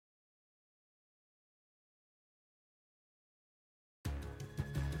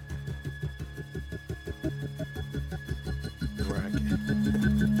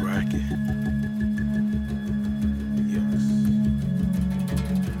Brackett.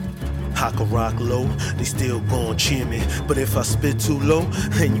 I can rock low, they still gon' cheer me. But if I spit too low,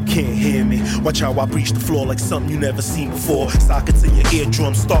 then you can't hear me. Watch how I breach the floor like something you never seen before. Sockets in your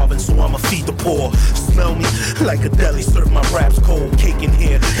eardrum starving, so I'ma feed the poor. Smell me like a deli, serve my raps cold. Cake in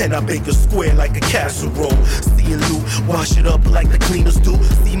here, and I bake a square like a casserole. See and loot, wash it up like the cleaners do.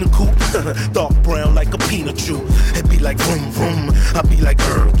 Seen the coupe, dark brown like a peanut chew. It be like vroom vroom, I be like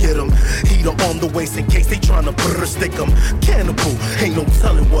get 'em. Heater on the waist in case they tryna stick 'em. Cannibal, ain't no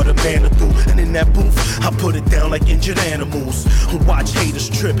telling what a man do. And in that booth, I put it down like injured animals. Watch haters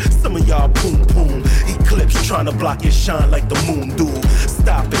trip, some of y'all boom boom. Eclipse trying to block your shine like the moon do.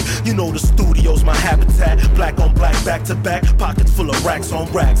 Stop it, you know the studio's my habitat. Black on black, back to back, pockets full of racks on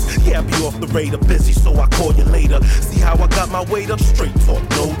racks. Yeah, I be off the radar, busy, so I call you later. See how I got my weight up, straight talk,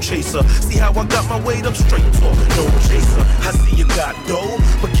 no chaser. See how I got my weight up, straight talk, no chaser. I see you got dough,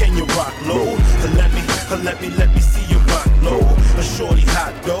 but can you rock low? Let me see you rock low. A shorty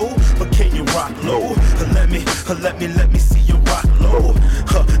hot dough, but can you rock low? Let me see you rock low.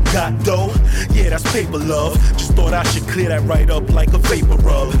 Got dough, yeah, that's paper love. Just thought I should clear that right up like a vapor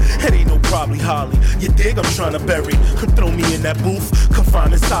rub. It ain't no probably Holly, you dig I'm trying to bury. Throw me in that booth,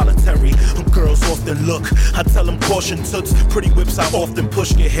 confined and solitary. Girls often look, I tell them caution toots. Pretty whips I often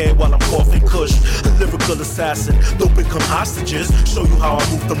push your head while I'm coughing kush. A lyrical assassin, don't become hostages. Show you how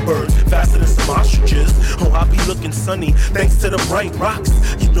I move them birds faster than some ostriches. Oh, I be looking sunny, thanks to the bright rocks.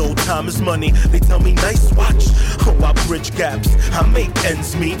 You know time is money, they tell me nice watch. Oh, I bridge gaps, I make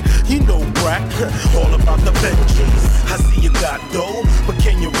ends meet. You know Brack, all about the Benjis. I see you got dough, but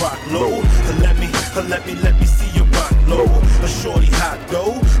can you rock low? Let me see you rock low. A shorty hot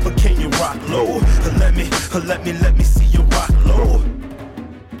dough, but can you rock low? Let me